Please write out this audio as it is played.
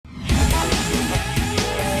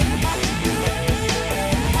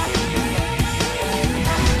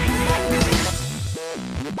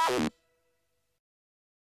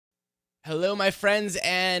Hello, my friends,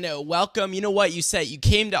 and welcome. You know what? You said you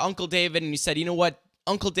came to Uncle David and you said, you know what,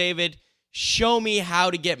 Uncle David, show me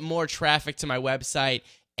how to get more traffic to my website.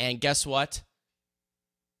 And guess what?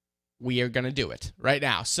 We are going to do it right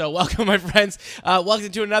now. So welcome, my friends.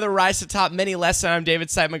 Welcome to another Rise to Top mini lesson. I'm David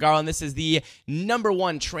Sipe-McGarland, and this is the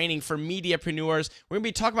 #1 training for mediapreneurs. We're going to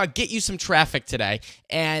be talking about get you some traffic today.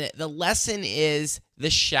 And the lesson is the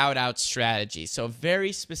shout-out strategy. So a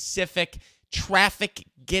very specific traffic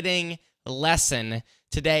getting lesson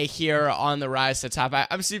today here on the Rise to Top.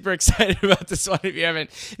 I'm super excited about this one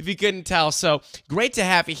if you couldn't tell. So great to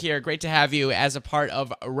have you here. Great to have you as a part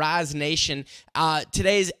of Rise Nation.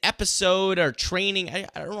 Today's episode or training, I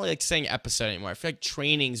don't really like saying episode anymore. I feel like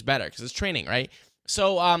training's better because it's training, right?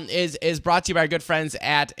 So is brought to you by our good friends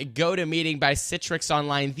at GoToMeeting by Citrix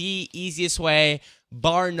Online, the easiest way,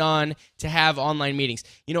 bar none, to have online meetings.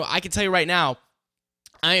 You know, I can tell you right now,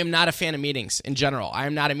 I am not a fan of meetings in general. I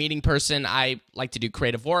am not a meeting person. I like to do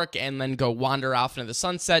creative work and then go wander off into the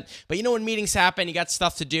sunset. But you know, when meetings happen, you got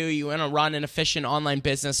stuff to do. You want to run an efficient online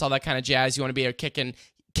business, all that kind of jazz. You want to be a kicking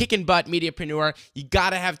butt mediapreneur. You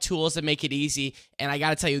got to have tools that make it easy. And I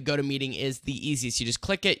got to tell you, GoToMeeting is the easiest. You just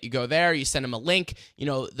click it, you go there, you send them a link. You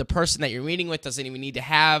know, the person that you're meeting with doesn't even need to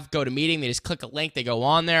have GoToMeeting. They just click a link, they go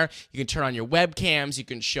on there. You can turn on your webcams, you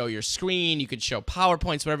can show your screen, you can show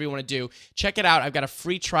PowerPoints, whatever you want to do. Check it out. I've got a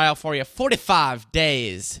free trial for you, 45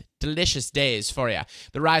 days, delicious days for you.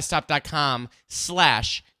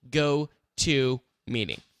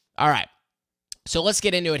 TheRiseTop.com/GoToMeeting. All right, so let's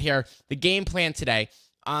get into it here. The game plan today.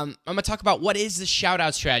 I'm going to talk about what is the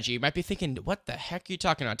shout-out strategy. You might be thinking, what the heck are you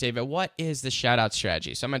talking about, David? What is the shout-out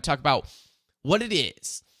strategy? So I'm going to talk about what it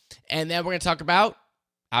is, and then we're going to talk about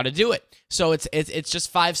how to do it. So it's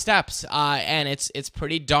just 5 steps, and it's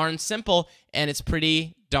pretty darn simple, and it's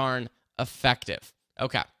pretty darn effective.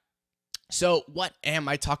 Okay. So what am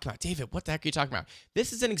I talking about? David, what the heck are you talking about?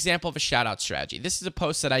 This is an example of a shout-out strategy. This is a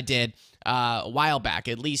post that I did a while back,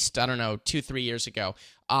 at least, 2-3 years ago,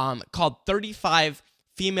 called 35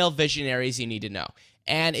 Female Visionaries You Need to Know.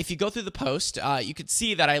 And if you go through the post, you could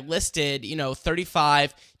see that I listed,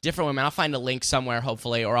 35 different women. I'll find a link somewhere,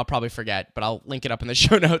 hopefully, or I'll probably forget, but I'll link it up in the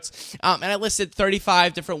show notes. And I listed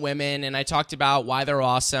 35 different women, and I talked about why they're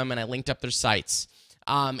awesome, and I linked up their sites.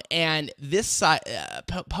 And this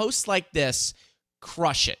posts like this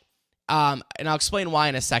crush it. And I'll explain why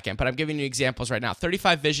in a second, but I'm giving you examples right now.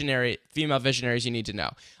 35 female visionaries you need to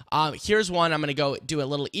know. Here's one. I'm going to go do a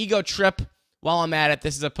little ego trip while I'm at it.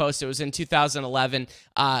 This is a post. It was in 2011.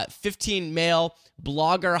 15 male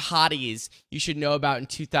blogger hotties you should know about in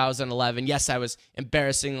 2011. Yes, I was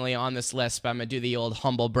embarrassingly on this list, but I'm going to do the old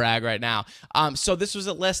humble brag right now. So this was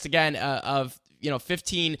a list, again, of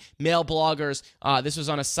 15 male bloggers. This was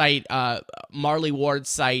on a site, Marley Ward's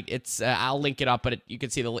site. It's I'll link it up, but you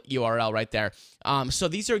can see the URL right there. So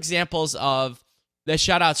these are examples of the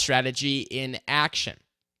shout-out strategy in action.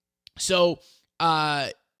 So,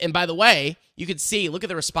 and by the way, you can see, look at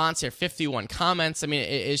the response here, 51 comments. I mean,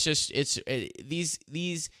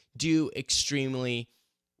 these do extremely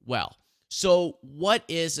well. So what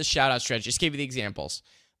is the shout-out strategy? Just gave you the examples.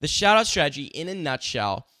 The shout-out strategy, in a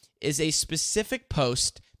nutshell, is a specific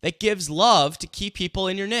post that gives love to key people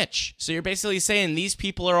in your niche. So you're basically saying these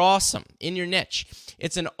people are awesome in your niche.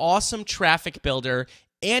 It's an awesome traffic builder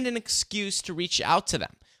and an excuse to reach out to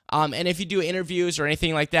them. And if you do interviews or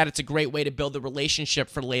anything like that, it's a great way to build the relationship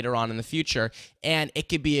for later on in the future. And it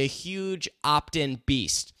could be a huge opt-in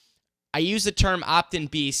beast. I use the term opt-in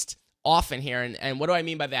beast often here. And what do I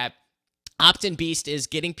mean by that? Opt-in beast is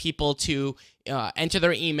getting people to enter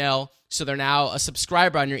their email so they're now a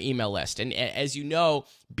subscriber on your email list. And as you know,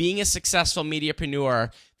 being a successful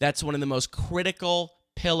mediapreneur, that's one of the most critical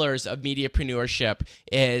pillars of mediapreneurship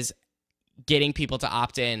is getting people to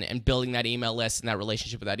opt in and building that email list and that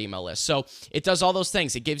relationship with that email list. So it does all those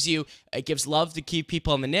things. It gives love to keep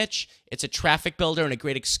people in the niche. It's a traffic builder and a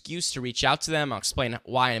great excuse to reach out to them. I'll explain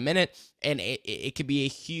why in a minute. And it could be a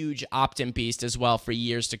huge opt-in beast as well for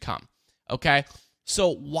years to come. Okay? So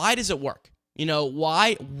why does it work?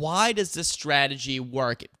 Why does this strategy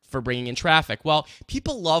work for bringing in traffic? Well,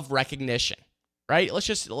 people love recognition, right? Let's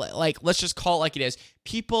just call it like it is.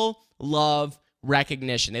 People love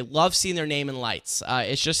recognition. They love seeing their name in lights.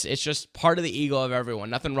 It's just part of the ego of everyone.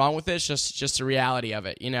 Nothing wrong with it. It's just the reality of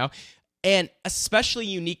it, and especially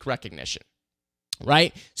unique recognition,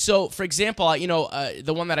 right? So, for example,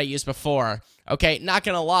 the one that I used before. Okay, not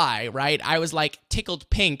gonna lie, right? I was like tickled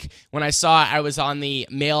pink when I saw I was on the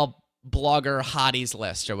male blogger hotties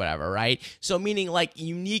list or whatever, right? So meaning like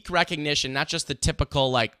unique recognition, not just the typical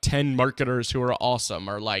like 10 marketers who are awesome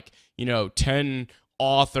or 10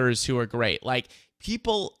 authors who are great. Like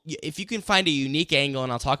people, if you can find a unique angle,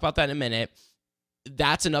 and I'll talk about that in a minute,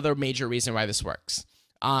 that's another major reason why this works.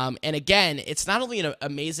 And again, it's not only an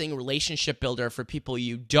amazing relationship builder for people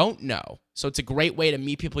you don't know, so it's a great way to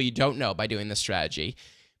meet people you don't know by doing this strategy,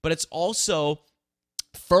 but it's also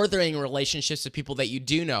furthering relationships with people that you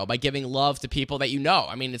do know by giving love to people that you know.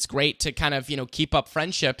 I mean, it's great to kind of, keep up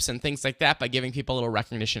friendships and things like that by giving people a little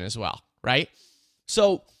recognition as well, right?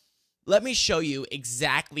 So let me show you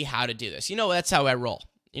exactly how to do this. That's how I roll.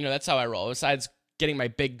 That's how I roll. Besides getting my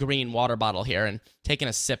big green water bottle here and taking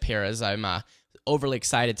a sip here as I'm overly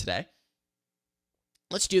excited today.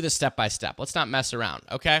 Let's do this step by step. Let's not mess around,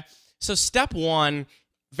 okay? So step one,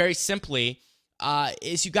 very simply,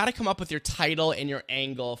 is you got to come up with your title and your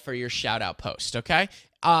angle for your shout out post, okay?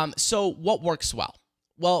 So what works well?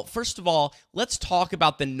 Well, first of all, let's talk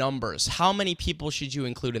about the numbers. How many people should you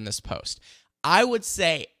include in this post? I would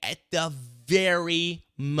say at the very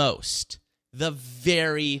most,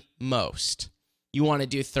 you want to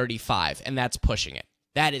do 35, and that's pushing it.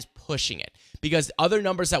 That is pushing it. Because other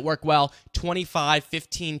numbers that work well, 25,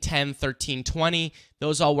 15, 10, 13, 20,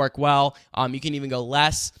 those all work well. You can even go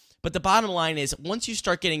less. But the bottom line is once you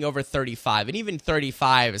start getting over 35, and even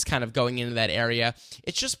 35 is kind of going into that area,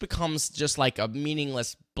 it just becomes just like a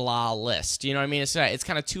meaningless blah list. You know what I mean? It's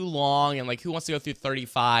kind of too long, and like who wants to go through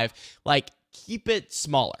 35? Like keep it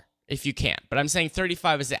smaller if you can. But I'm saying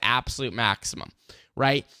 35 is the absolute maximum,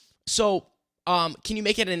 right? So can you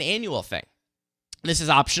make it an annual thing? This is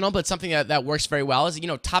optional, but something that works very well is,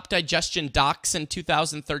 top digestion docs in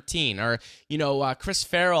 2013, or, Chris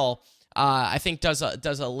Farrell, I think does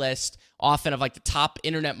a list often of like the top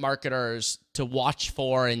internet marketers to watch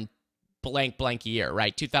for in blank year,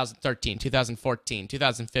 right? 2013, 2014,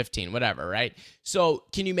 2015, whatever, right? So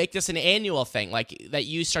can you make this an annual thing, like that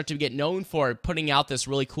you start to get known for putting out this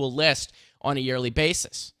really cool list on a yearly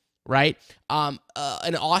basis, right? An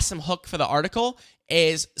awesome hook for the article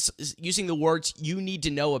is using the words you need to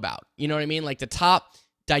know about. You know what I mean? Like the top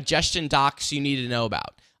digestion docs you need to know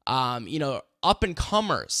about.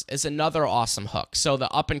 Up-and-comers is another awesome hook. So the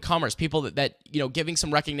up-and-comers, people that giving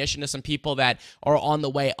some recognition to some people that are on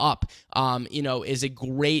the way up, is a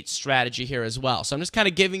great strategy here as well. So I'm just kind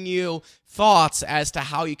of giving you thoughts as to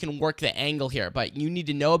how you can work the angle here. But you need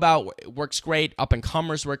to know about works great.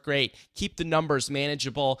 Up-and-comers work great. Keep the numbers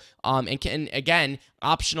manageable. And again,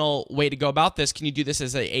 optional way to go about this, can you do this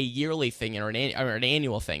as a yearly thing or an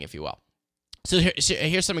annual thing, if you will? So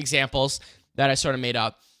here's some examples that I sort of made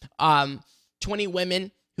up. 20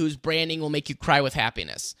 women whose branding will make you cry with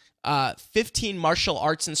happiness. 15 martial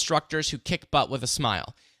arts instructors who kick butt with a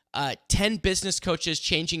smile. 10 business coaches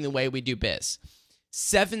changing the way we do biz.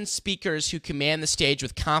 7 speakers who command the stage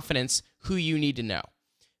with confidence who you need to know.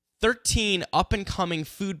 13 up-and-coming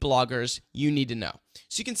food bloggers you need to know.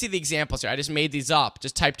 So you can see the examples here. I just made these up,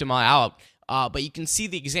 just typed them all out. But you can see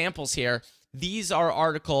the examples here. These are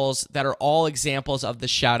articles that are all examples of the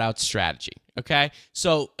shout-out strategy, okay?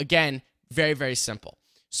 So again, very, very simple.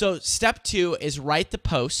 So step 2 is write the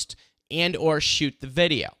post and or shoot the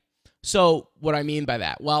video. So what I mean by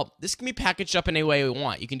that? Well, this can be packaged up in any way we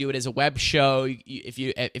want. You can do it as a web show. If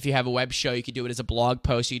you have a web show, you can do it as a blog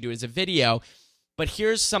post. You can do it as a video. But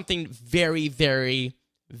here's something very, very,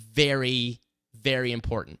 very, very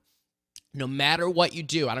important. No matter what you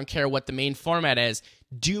do, I don't care what the main format is,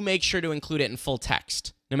 do make sure to include it in full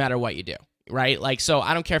text, no matter what you do. Right? Like, so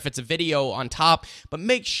I don't care if it's a video on top, but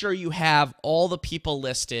make sure you have all the people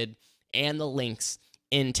listed and the links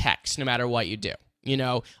in text, no matter what you do,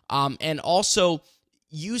 and also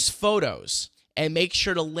use photos and make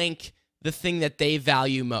sure to link the thing that they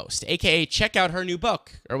value most, aka check out her new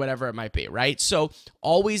book or whatever it might be, right? So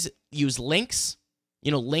always use links,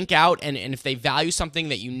 link out, and if they value something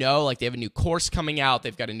that like they have a new course coming out,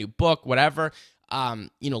 they've got a new book, whatever,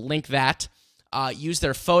 link that. Use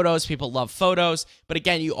their photos. People love photos. But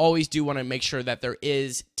again, you always do want to make sure that there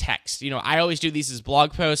is text. I always do these as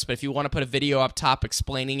blog posts, but if you want to put a video up top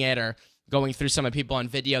explaining it or going through some of people on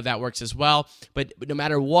video, that works as well. But no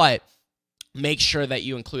matter what, make sure that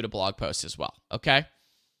you include a blog post as well, okay?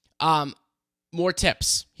 More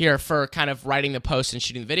tips here for kind of writing the post and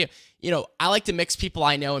shooting the video. I like to mix people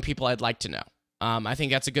I know and people I'd like to know. I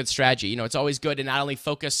think that's a good strategy. It's always good to not only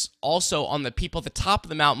focus also on the people at the top of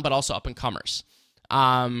the mountain, but also up-and-comers.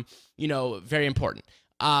 Very important.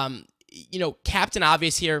 Captain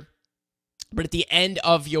Obvious here, but at the end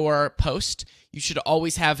of your post, you should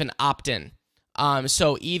always have an opt-in.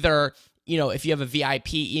 So either, if you have a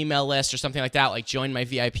VIP email list or something like that, like join my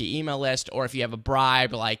VIP email list, or if you have a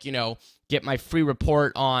bribe, like, get my free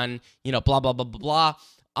report on, blah, blah, blah, blah,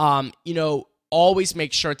 blah. Always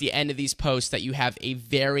make sure at the end of these posts that you have a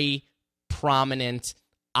very prominent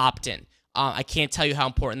opt-in. I can't tell you how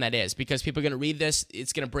important that is because people are going to read this.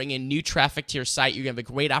 It's going to bring in new traffic to your site. You're going to have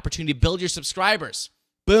a great opportunity to build your subscribers.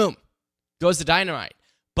 Boom. Goes the dynamite.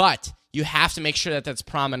 But you have to make sure that that's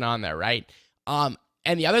prominent on there, right? And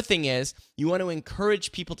the other thing is you want to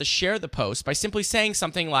encourage people to share the post by simply saying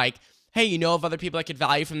something like, hey, you know of other people that could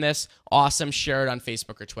value from this? Awesome. Share it on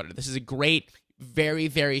Facebook or Twitter. This is a great, very,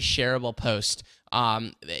 very shareable post.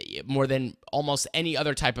 More than almost any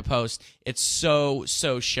other type of post. It's so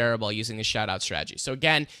shareable using the shout out strategy. So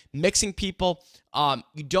again, mixing people.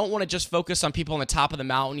 You don't want to just focus on people on the top of the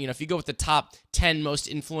mountain. You know, if you go with the top 10 most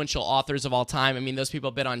influential authors of all time, I mean, those people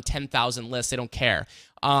have been on 10,000 lists. They don't care.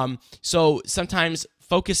 So sometimes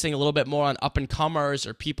focusing a little bit more on up and comers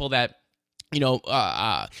or people that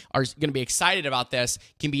are going to be excited about this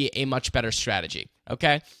can be a much better strategy.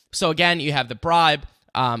 Okay. So again, you have the bribe.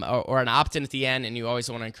 Or an opt-in at the end, and you always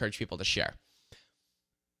want to encourage people to share.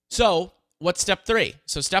 So what's step 3?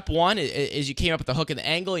 So step 1 is you came up with the hook and the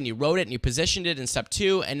angle, and you wrote it, and you positioned it in step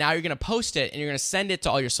 2, and now you're going to post it, and you're going to send it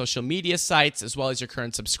to all your social media sites as well as your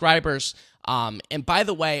current subscribers. And by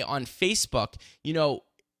the way, on Facebook,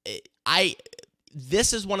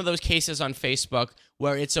 this is one of those cases on Facebook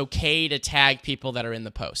where it's okay to tag people that are in the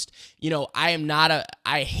post.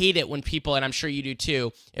 I hate it when people, and I'm sure you do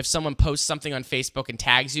too, if someone posts something on Facebook and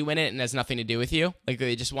tags you in it and has nothing to do with you, like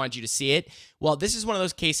they just wanted you to see it. Well, this is one of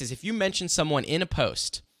those cases. If you mention someone in a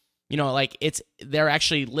post, they're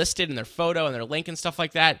actually listed in their photo and their link and stuff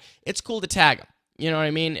like that, it's cool to tag them. You know what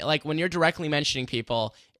I mean? Like when you're directly mentioning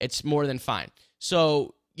people, it's more than fine.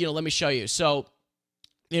 So, let me show you. So,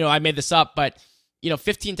 I made this up, but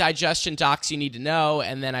 15 digestion docs you need to know,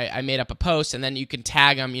 and then I made up a post, and then you can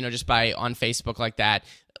tag them, just by on Facebook like that,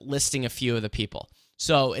 listing a few of the people.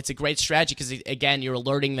 So it's a great strategy because, again, you're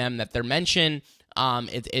alerting them that they're mentioned.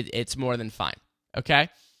 It's more than fine, okay?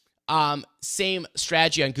 Same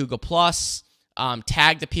strategy on Google+.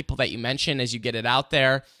 Tag the people that you mention as you get it out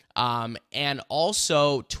there. And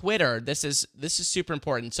also Twitter. This is super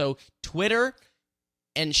important. So Twitter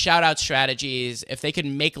and shout-out strategies, if they could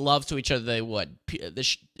make love to each other, they would.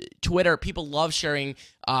 Twitter, people love sharing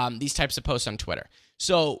these types of posts on Twitter.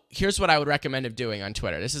 So here's what I would recommend of doing on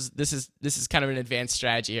Twitter. This is kind of an advanced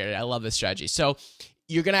strategy here. I love this strategy. So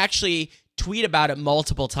you're going to actually tweet about it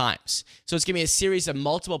multiple times. So it's going to be a series of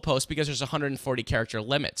multiple posts because there's a 140 character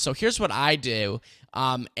limit. So here's what I do,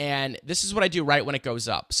 and this is what I do right when it goes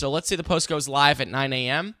up. So let's say the post goes live at 9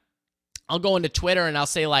 a.m. I'll go into Twitter and I'll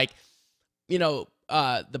say the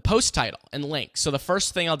post title and link. So the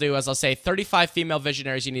first thing I'll do is I'll say 35 female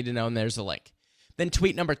visionaries you need to know, and there's the link. Then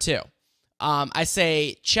tweet number 2. I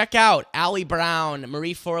say, check out Allie Brown,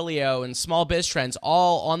 Marie Forleo, and Small Biz Trends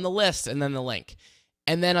all on the list, and then the link.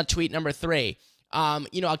 And then I'll tweet number 3.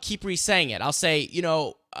 I'll keep re-saying it. I'll say,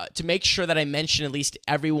 to make sure that I mention at least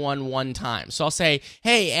everyone one time. So I'll say,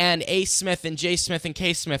 hey, and A. Smith and J. Smith and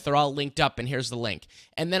K. Smith are all linked up, and here's the link.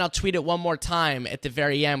 And then I'll tweet it one more time at the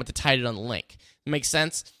very end with the title and the link. Makes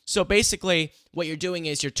sense? So basically, what you're doing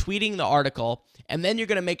is you're tweeting the article, and then you're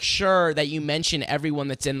going to make sure that you mention everyone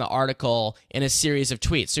that's in the article in a series of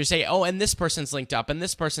tweets. So you say, oh, and this person's linked up, and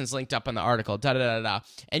this person's linked up in the article, da-da-da-da.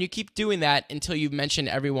 And you keep doing that until you've mentioned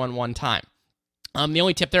everyone one time. The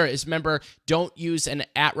only tip there is, remember, don't use an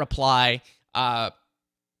 @reply for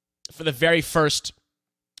the very first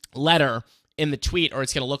letter in the tweet, or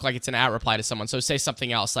it's going to look like it's an @reply to someone. So say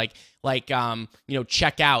something else like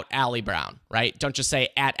check out Allie Brown, right? Don't just say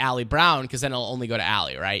 @Allie Brown, because then it'll only go to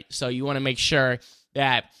Allie, right? So you want to make sure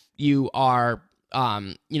that you are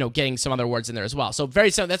getting some other words in there as well. So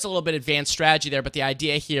that's a little bit advanced strategy there, but the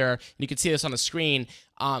idea here, and you can see this on the screen,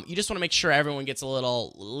 you just want to make sure everyone gets a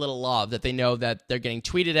little love, that they know that they're getting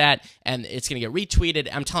tweeted at, and it's going to get retweeted.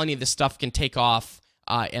 I'm telling you, this stuff can take off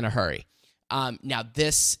in a hurry. Now,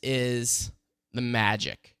 this is the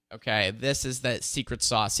magic, okay? This is the secret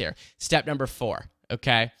sauce here. Step number 4,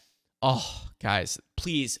 okay? Oh, guys,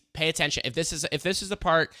 please pay attention. If this is the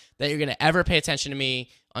part that you're going to ever pay attention to me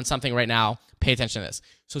on something right now, pay attention to this.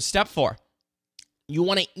 So step 4, you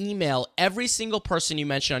want to email every single person you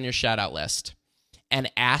mention on your shout-out list and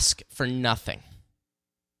ask for nothing.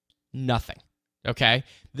 Nothing, okay?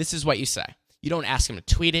 This is what you say. You don't ask them to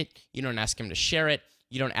tweet it. You don't ask them to share it.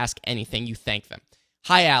 You don't ask anything. You thank them.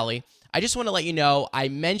 Hi, Allie. I just want to let you know I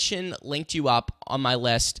linked you up on my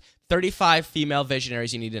list, 35 female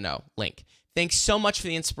visionaries you need to know. Link. Thanks so much for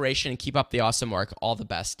the inspiration and keep up the awesome work. All the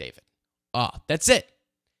best, David. That's it.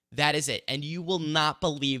 That is it. And you will not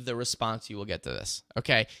believe the response you will get to this,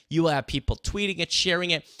 okay? You will have people tweeting it,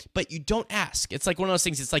 sharing it, but you don't ask. It's like one of those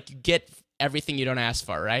things. It's like you get everything you don't ask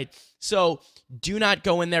for, right? So do not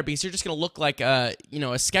go in there because you're just going to look like a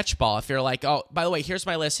sketch ball. If you're like, oh, by the way, here's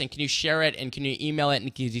my listing. Can you share it? And can you email it?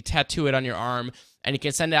 And can you tattoo it on your arm? And you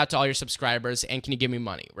can send it out to all your subscribers. And can you give me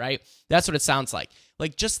money, right? That's what it sounds like.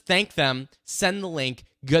 Like, just thank them, send the link.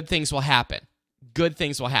 Good things will happen. Good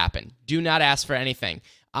things will happen. Do not ask for anything.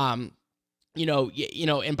 And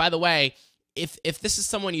by the way, if this is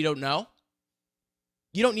someone you don't know,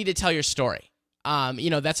 you don't need to tell your story.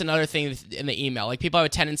 That's another thing in the email. Like, people have a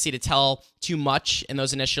tendency to tell too much in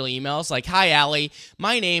those initial emails. Like, hi, Allie,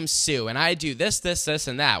 my name's Sue, and I do this, this, this,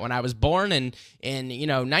 and that. When I was born in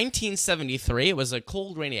 1973, it was a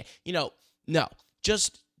cold, rainy day. No.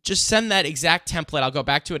 Just send that exact template. I'll go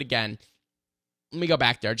back to it again. Let me go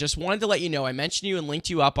back there. Just wanted to let you know I mentioned you and linked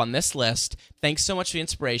you up on this list. Thanks so much for the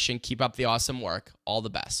inspiration. Keep up the awesome work. All the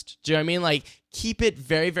best. Do you know what I mean? Like, keep it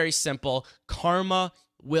very, very simple. Karma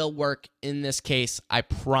will work in this case. I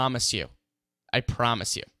promise you. I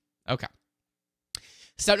promise you. Okay.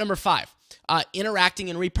 Step number 5, interacting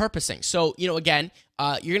and repurposing. So, again,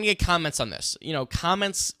 you're going to get comments on this.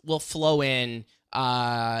 Comments will flow in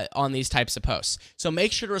on these types of posts. So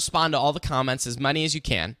make sure to respond to all the comments, as many as you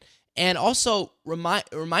can. And also,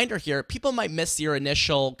 reminder here, people might miss your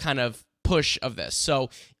initial kind of push of this. So,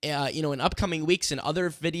 in upcoming weeks and other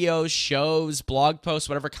videos, shows, blog posts,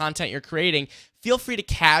 whatever content you're creating, feel free to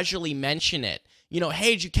casually mention it.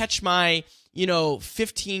 Hey, did you catch my,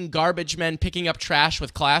 15 garbage men picking up trash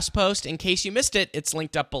with class post? In case you missed it, it's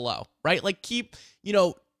linked up below, right? Like, keep,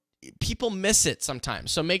 people miss it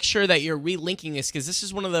sometimes. So make sure that you're relinking this, because this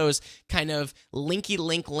is one of those kind of linky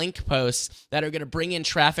link posts that are going to bring in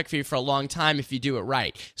traffic for you for a long time if you do it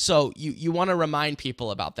right. So you want to remind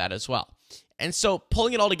people about that as well. And so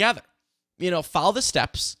pulling it all together, follow the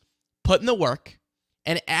steps, put in the work,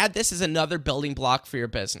 and add this as another building block for your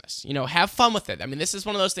business. Have fun with it. I mean, this is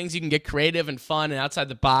one of those things you can get creative and fun and outside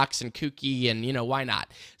the box and kooky and, why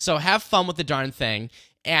not? So have fun with the darn thing.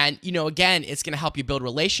 And, again, it's going to help you build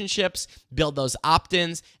relationships, build those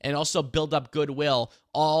opt-ins, and also build up goodwill.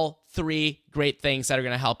 All 3 great things that are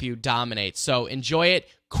going to help you dominate. So enjoy it,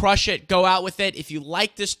 crush it, go out with it. If you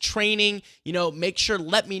like this training, make sure to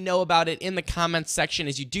let me know about it in the comments section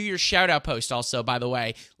as you do your shout-out post also, by the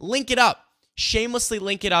way. Link it up. Shamelessly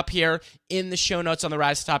link it up here in the show notes on the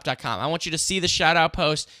RISE378.com. I want you to see the shout-out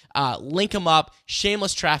post, link them up.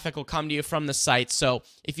 Shameless traffic will come to you from the site. So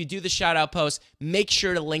if you do the shout-out post, make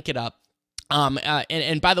sure to link it up.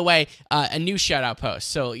 And by the way, a new shout-out post.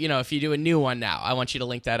 So, if you do a new one now, I want you to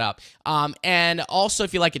link that up. And also,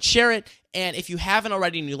 if you like it, share it. And if you haven't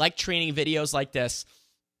already and you like training videos like this,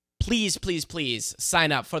 please, please, please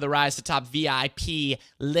sign up for the Rise to Top VIP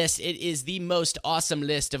list. It is the most awesome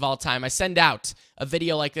list of all time. I send out a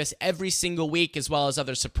video like this every single week, as well as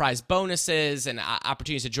other surprise bonuses and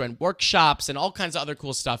opportunities to join workshops and all kinds of other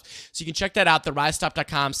cool stuff. So you can check that out,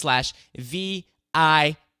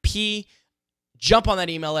 theRISE378.com/VIP. Jump on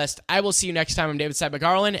that email list. I will see you next time. I'm David Side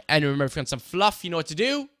McGarland. And remember, if you want some fluff, you know what to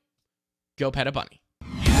do. Go pet a bunny.